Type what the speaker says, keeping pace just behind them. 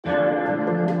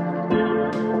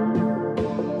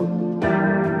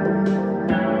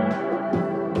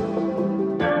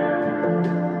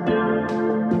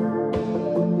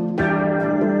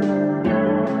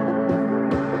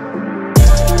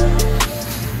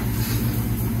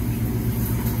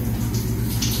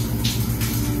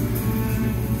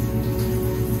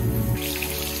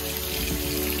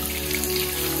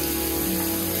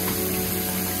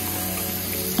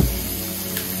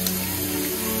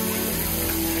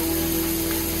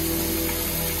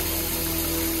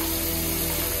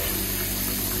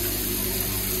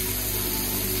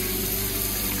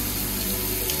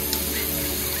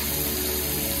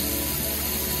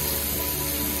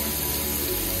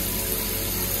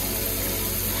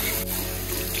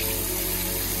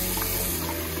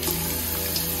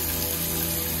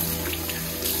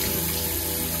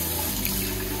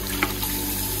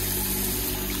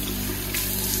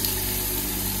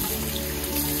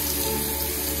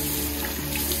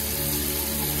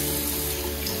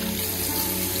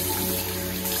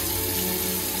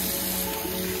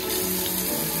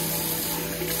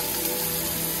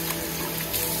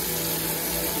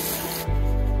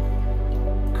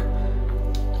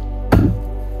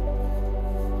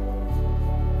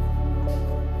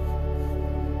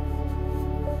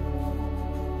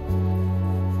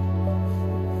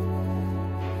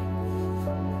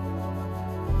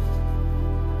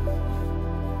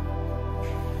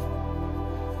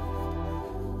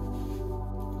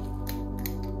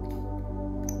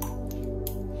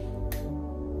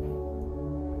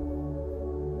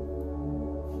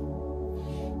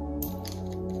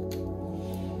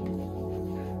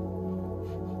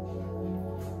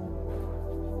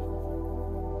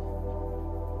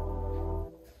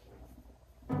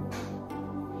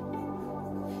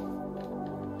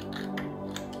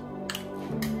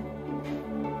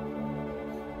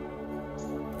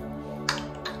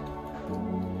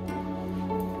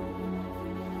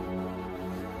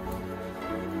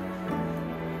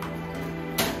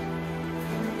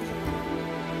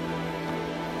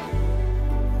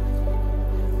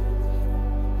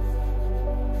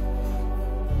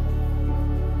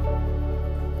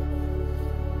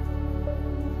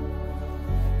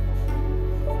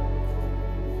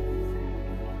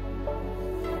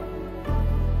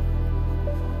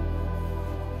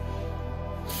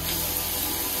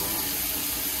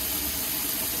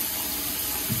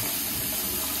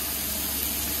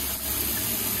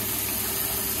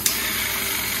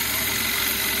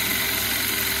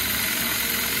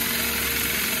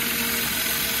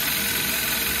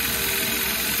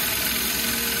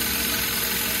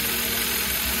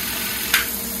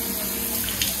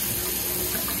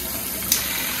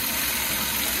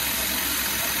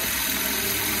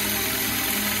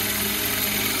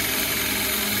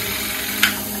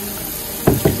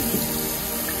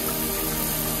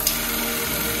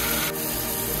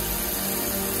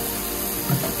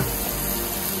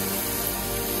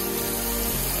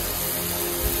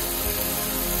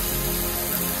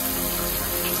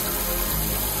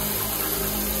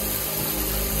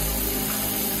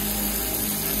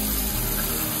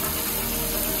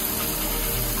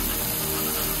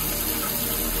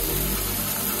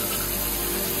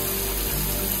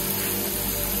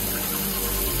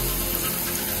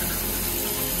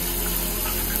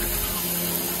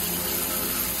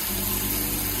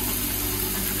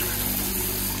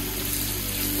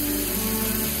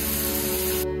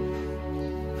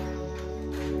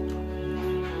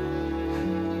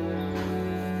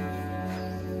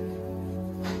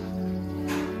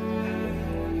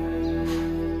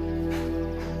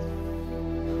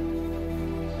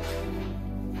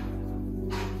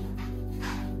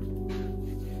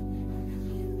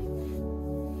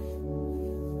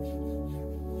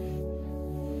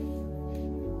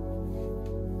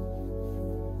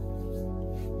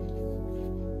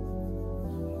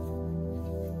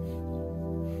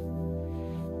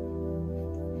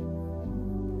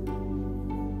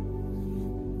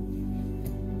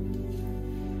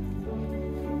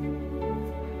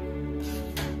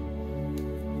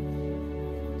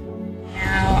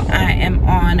am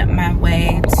on my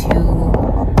way to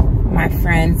my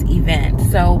friend's event.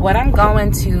 So what I'm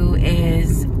going to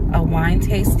is a wine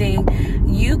tasting.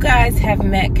 You guys have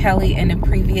met Kelly in a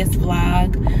previous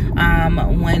vlog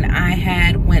when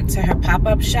I went to her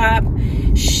pop-up shop.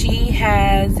 She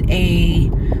has a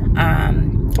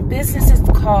business is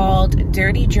called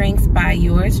Dirty Drinks by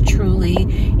Yours Truly,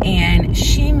 and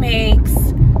she makes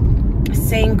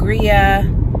sangria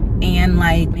and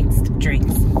like mixed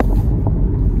drinks.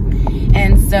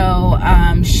 And so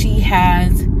she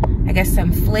has, I guess,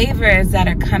 some flavors that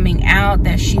are coming out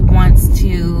that she wants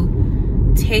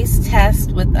to taste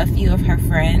test with a few of her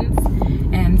friends.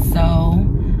 And so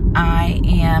I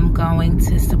am going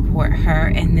to support her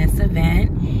in this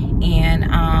event.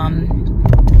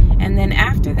 And then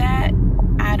after that,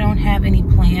 I don't have any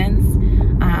plans.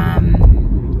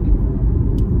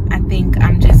 I think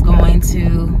I'm just going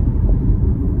to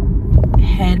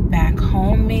head back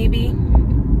home maybe.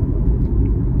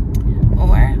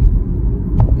 Or,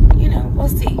 you know, we'll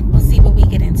see. We'll see what we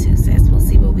get into, sis. We'll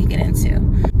see what we get into.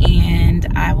 And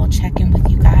I will check in with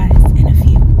you guys in a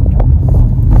few.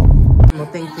 Well,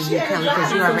 thank you, Kelly,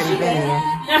 because you already been here.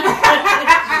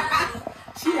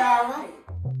 She all right.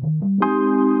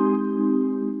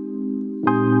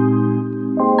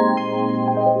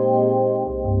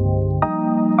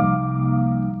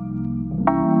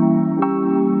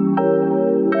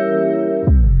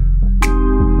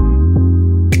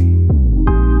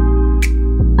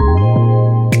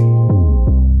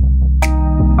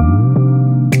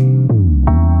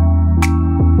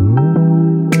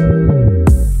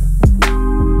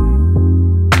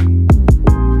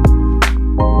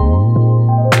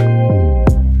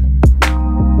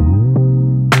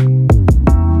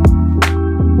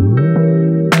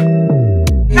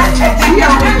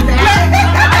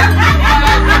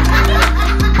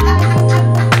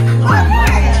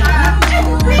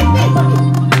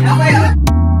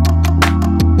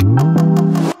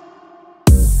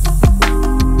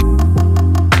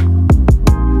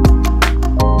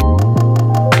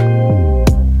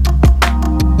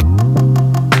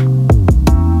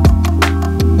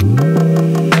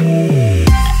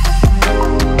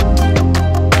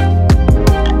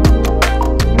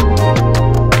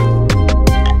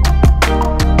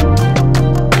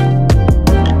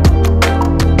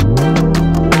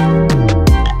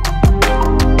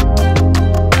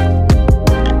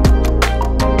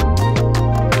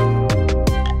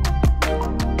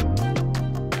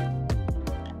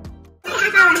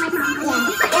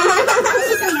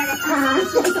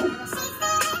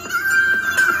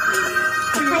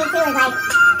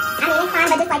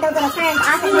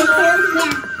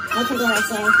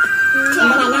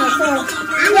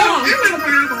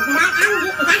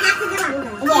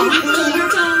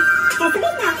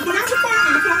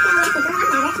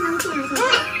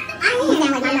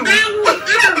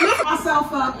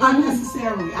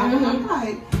 Unnecessarily. I was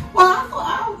like, well, I thought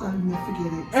I was going to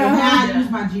forget it. So now I use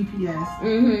my GPS,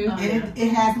 and it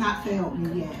has not failed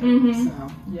me yet. So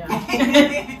yeah,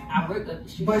 I work up the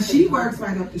street. But she works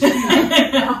right up the street.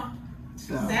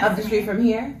 So up the street from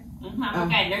here.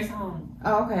 Okay, nursing home.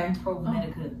 Oh, okay.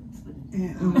 Pro-medical.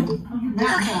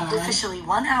 Officially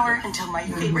 1 hour until my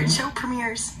favorite show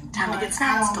premieres. Time to get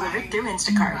snacks delivered through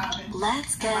Instacart.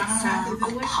 Let's get some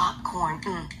popcorn,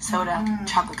 soda,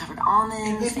 chocolate-covered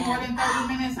almonds, and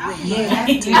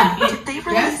did they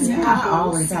release I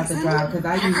always have to drive because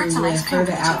I usually live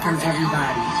further out from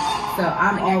everybody. So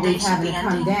I'm always having to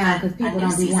come down because people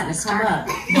don't be wanting to come up.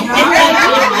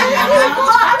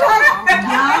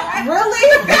 Really?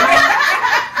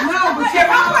 No, but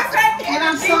and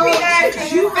I'm so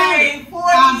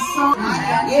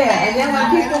yeah, and then when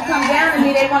people come down to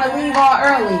me, they want to leave all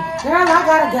early. Girl, I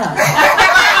gotta go.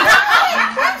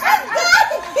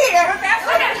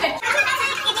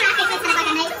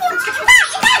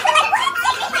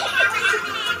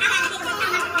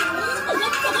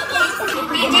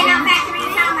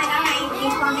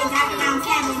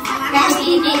 That's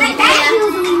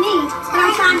usually me, but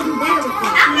I'm trying to do better with that.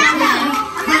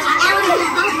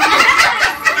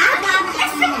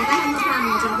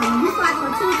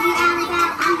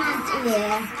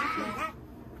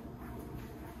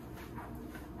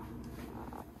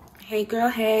 Hey girl,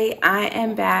 hey, I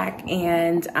am back,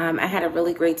 and I had a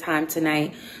really great time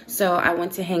tonight. So I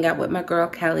went to hang out with my girl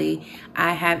Kelly.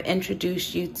 I have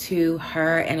introduced you to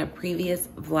her in a previous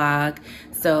vlog.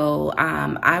 So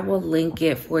I will link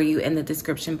it for you in the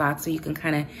description box so you can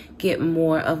kind of get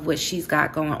more of what she's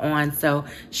got going on. So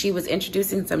she was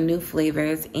introducing some new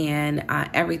flavors, and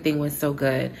everything was so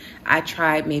good. I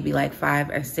tried maybe like 5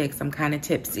 or 6. I'm kind of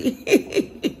tipsy.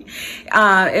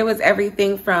 It was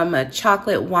everything from a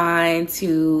chocolate wine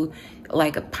to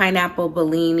like a pineapple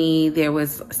Bellini. There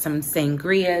was some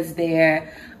sangrias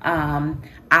there.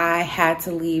 I had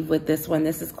to leave with this one.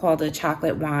 This is called a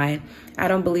chocolate wine. I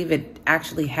don't believe it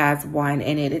actually has wine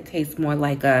in it. It tastes more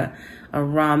like a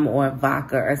rum or a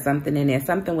vodka or something in there,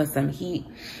 something with some heat.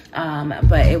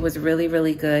 But it was really,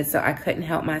 really good, so I couldn't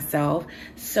help myself.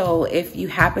 So if you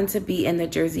happen to be in the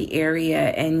Jersey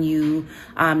area and you,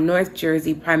 North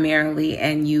Jersey primarily,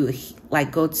 and you like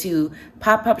go to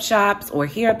pop-up shops or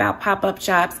hear about pop-up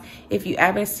shops, if you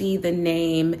ever see the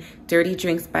name Dirty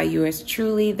Drinks by yours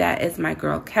truly, that is my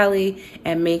girl Kelly,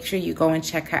 and make sure you go and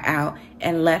check her out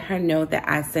and let her know that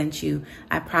I sent you.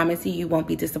 I promise you, you won't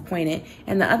be disappointed.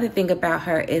 And the other thing about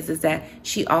her is that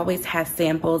she always has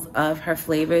samples of her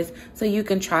flavors, so you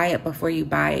can try it before you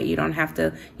buy it. You don't have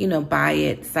to, you know, buy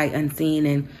it sight unseen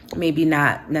and maybe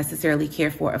not necessarily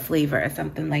care for a flavor or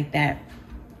something like that.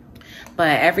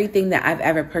 But everything that I've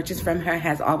ever purchased from her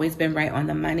has always been right on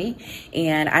the money.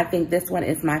 And I think this one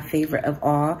is my favorite of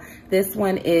all. This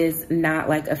one is not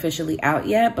like officially out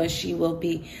yet, but she will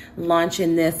be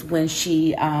launching this when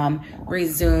she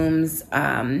resumes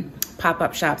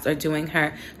pop-up shops or doing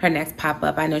her next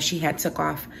pop-up. I know she had took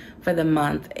off for the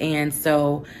month, and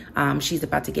so she's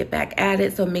about to get back at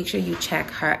it. So make sure you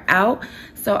check her out.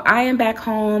 So I am back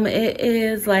home. It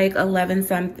is like 11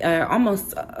 something,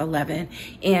 almost 11.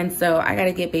 And so I got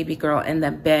to get baby girl in the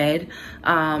bed.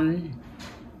 And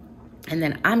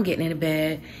then I'm getting into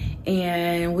bed,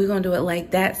 and we're going to do it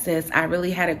like that, sis. I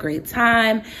really had a great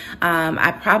time.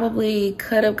 I probably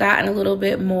could have gotten a little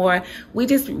bit more. We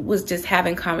was just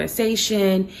having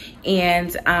conversation,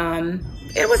 and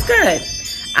it was good.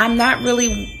 I'm not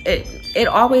really, it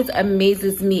always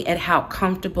amazes me at how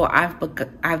comfortable I've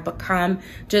become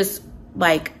just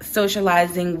like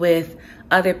socializing with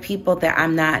other people that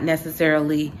I'm not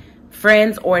necessarily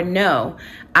friends or know.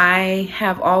 I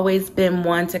have always been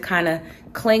one to kind of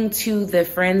cling to the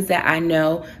friends that I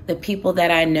know, the people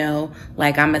that I know.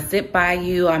 Like, I'm gonna sit by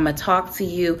you, I'm gonna talk to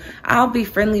you, I'll be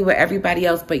friendly with everybody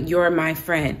else, but you're my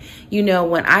friend. You know,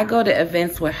 when I go to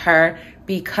events with her,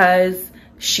 because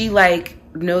she like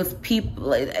knows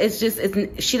people,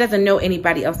 she doesn't know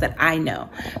anybody else that I know,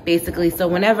 basically. So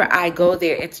whenever I go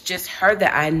there, it's just her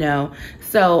that I know.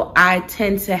 So I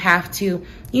tend to have to,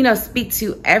 you know, speak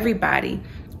to everybody.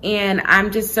 And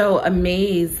I'm just so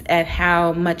amazed at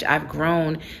how much I've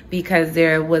grown, because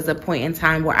there was a point in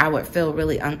time where I would feel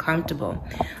really uncomfortable.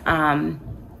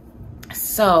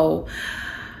 So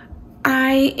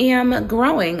I am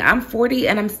growing. I'm 40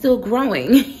 and I'm still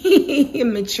growing,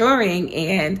 maturing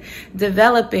and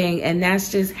developing. And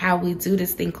that's just how we do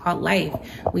this thing called life.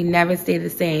 We never stay the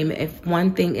same. If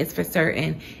one thing is for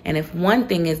certain, and if one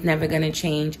thing is never going to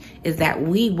change, is that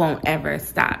we won't ever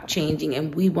stop changing,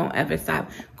 and we won't ever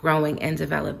stop growing and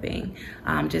developing.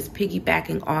 Just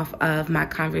piggybacking off of my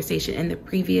conversation in the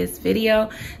previous video.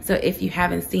 So if you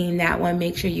haven't seen that one,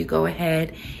 make sure you go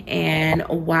ahead and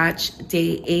watch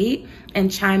day 8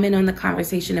 and chime in on the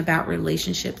conversation about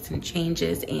relationships and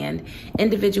changes and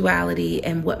individuality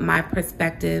and what my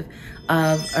perspective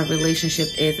of a relationship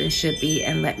is and should be,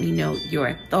 and let me know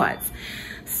your thoughts.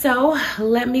 So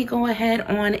let me go ahead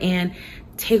on and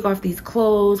take off these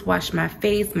clothes, wash my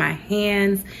face, my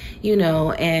hands, you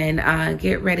know, and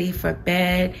get ready for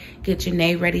bed, get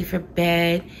Janae ready for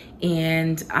bed,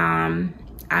 and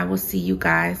I will see you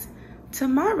guys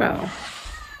tomorrow.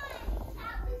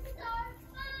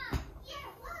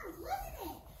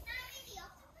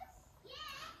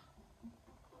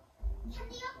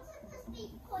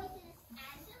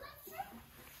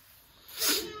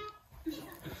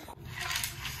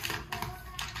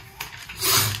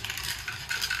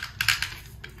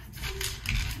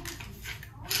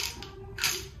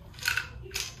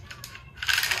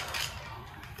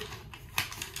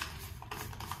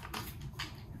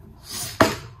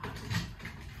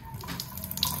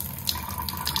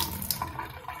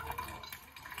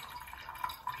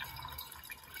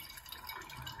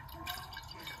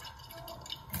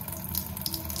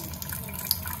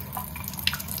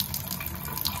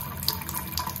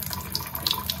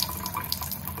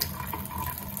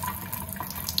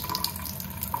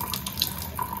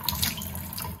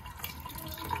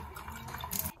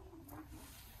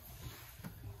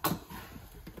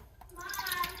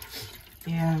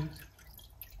 Yeah.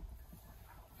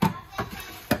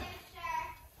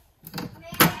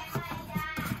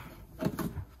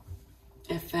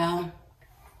 It fell.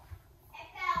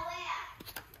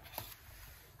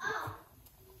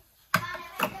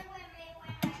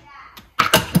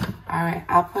 All right,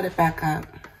 I'll put it back up.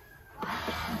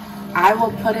 I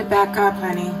will put it back up,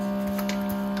 honey.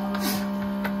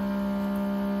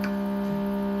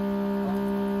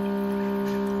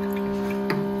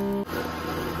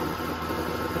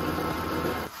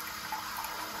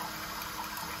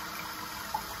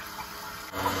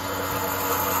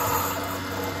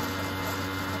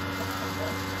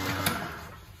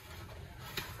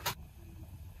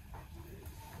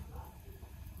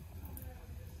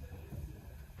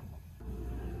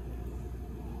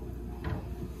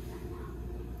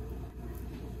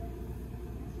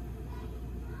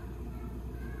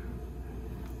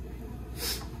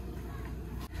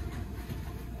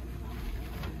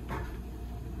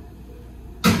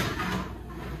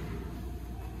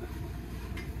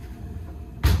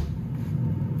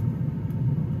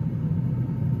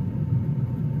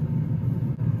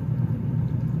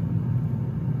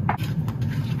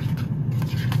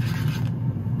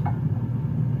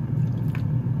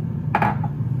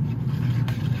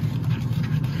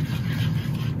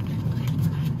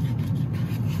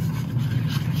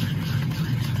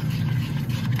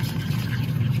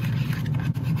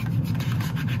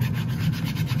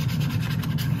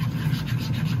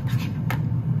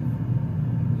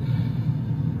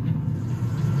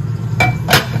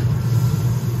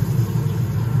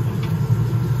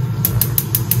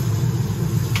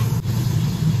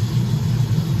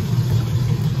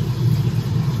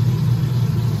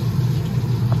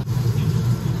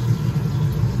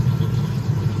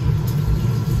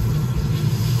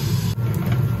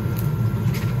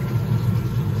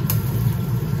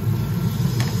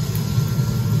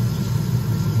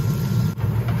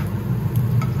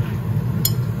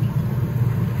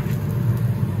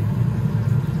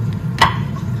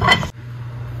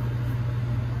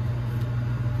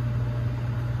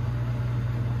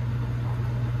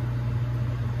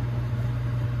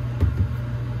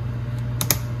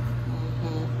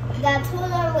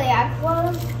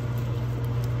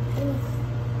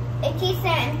 it keeps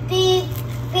saying beep,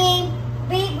 beep,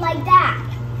 beep like that.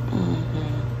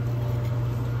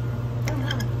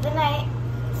 Then I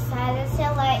decided to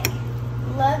like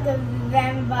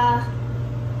remember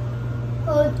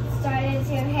who started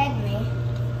to hit me.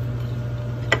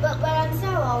 But I'm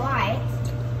still alright.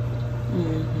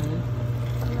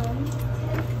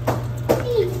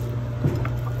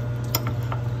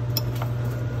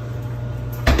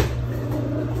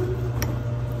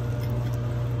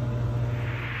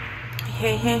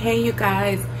 Hey, you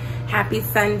guys. Happy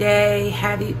Sunday.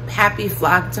 Happy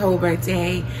Vlogtober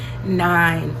day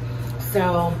 9.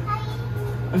 So,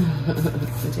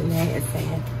 Janae is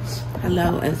saying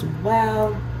hello as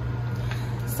well.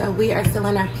 So we are still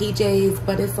in our PJs,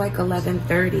 but it's like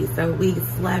 11:30. So we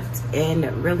slept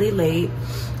in really late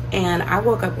and I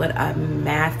woke up with a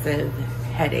massive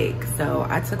headache. So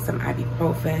I took some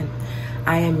ibuprofen.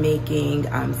 I am making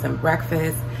some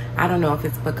breakfast. I don't know if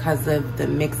it's because of the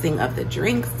mixing of the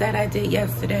drinks that I did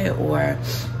yesterday or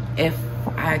if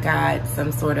I got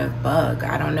some sort of bug.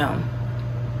 I don't know.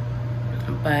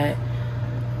 But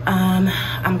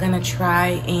I'm gonna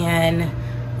try and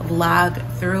vlog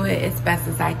through it as best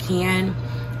as I can.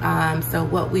 So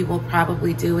what we will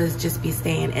probably do is just be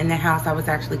staying in the house. I was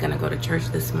actually gonna go to church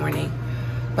this morning,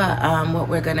 but what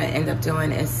we're gonna end up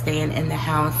doing is staying in the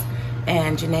house,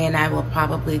 and Janae and I will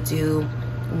probably do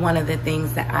one of the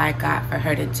things that I got for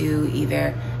her to do,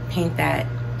 either paint that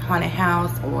haunted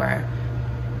house or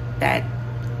that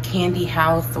candy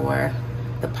house or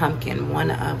the pumpkin, one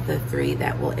of the 3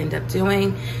 that we'll end up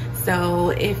doing. So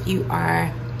if you are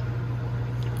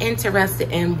interested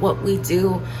in what we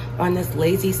do on this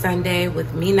lazy Sunday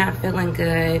with me not feeling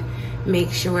good,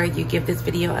 make sure you give this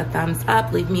video a thumbs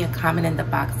up, leave me a comment in the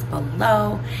box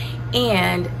below,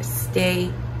 and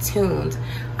stay tuned.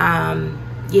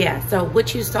 Yeah, so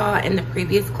what you saw in the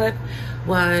previous clip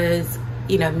was,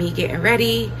 you know, me getting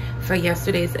ready for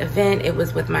yesterday's event. It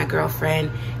was with my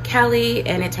girlfriend Kelly,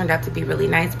 and it turned out to be really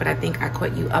nice, but I think I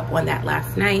caught you up on that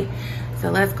last night.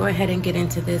 So let's go ahead and get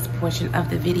into this portion of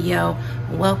the video.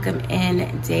 Welcome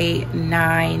in day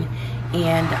 9,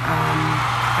 and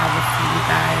I will see you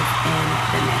guys in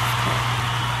the next clip.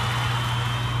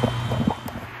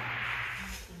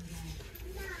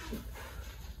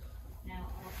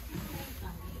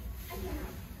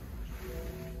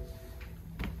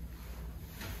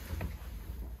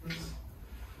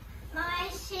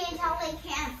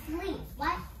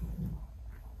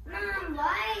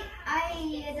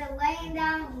 Laying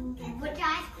down with your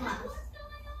eyes closed.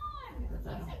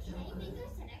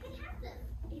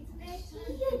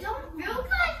 You don't feel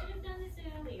good? I should have done this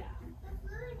earlier.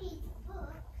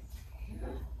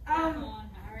 Come on,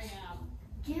 hurry up.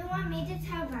 Do you want me to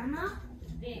tell Grandma?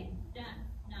 There, done.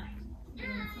 Nice.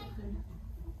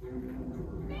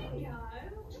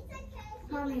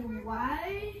 Mommy, why are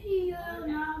you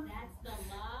not That's the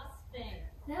last thing.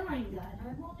 feeling good?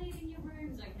 No more leaving your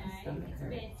rooms, okay? It's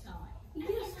bedtime. You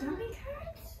get stomach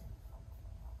hurts?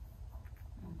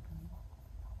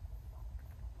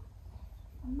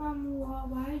 Mom,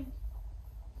 why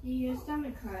do your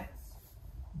stomach hurts?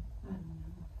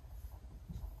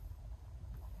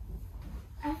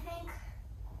 I think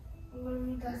let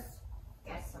me just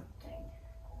get something.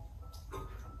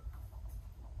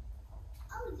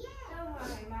 Oh yeah. Don't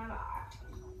worry, Mama.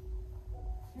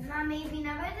 Mommy,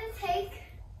 remember to take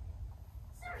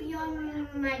your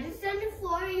medicine on the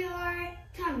floor of your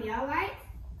tummy, alright?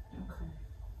 Okay.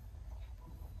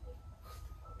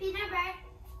 Peanut butter.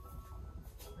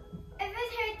 If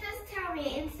it hurts, just tell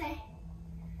me and say,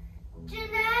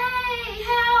 Janae,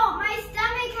 help, my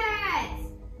stomach hurts.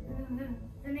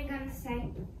 Then they're gonna say,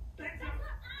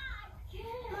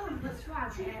 oh, what's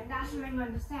wrong? And that's what I'm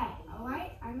gonna say,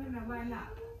 alright? I'm gonna run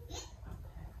up.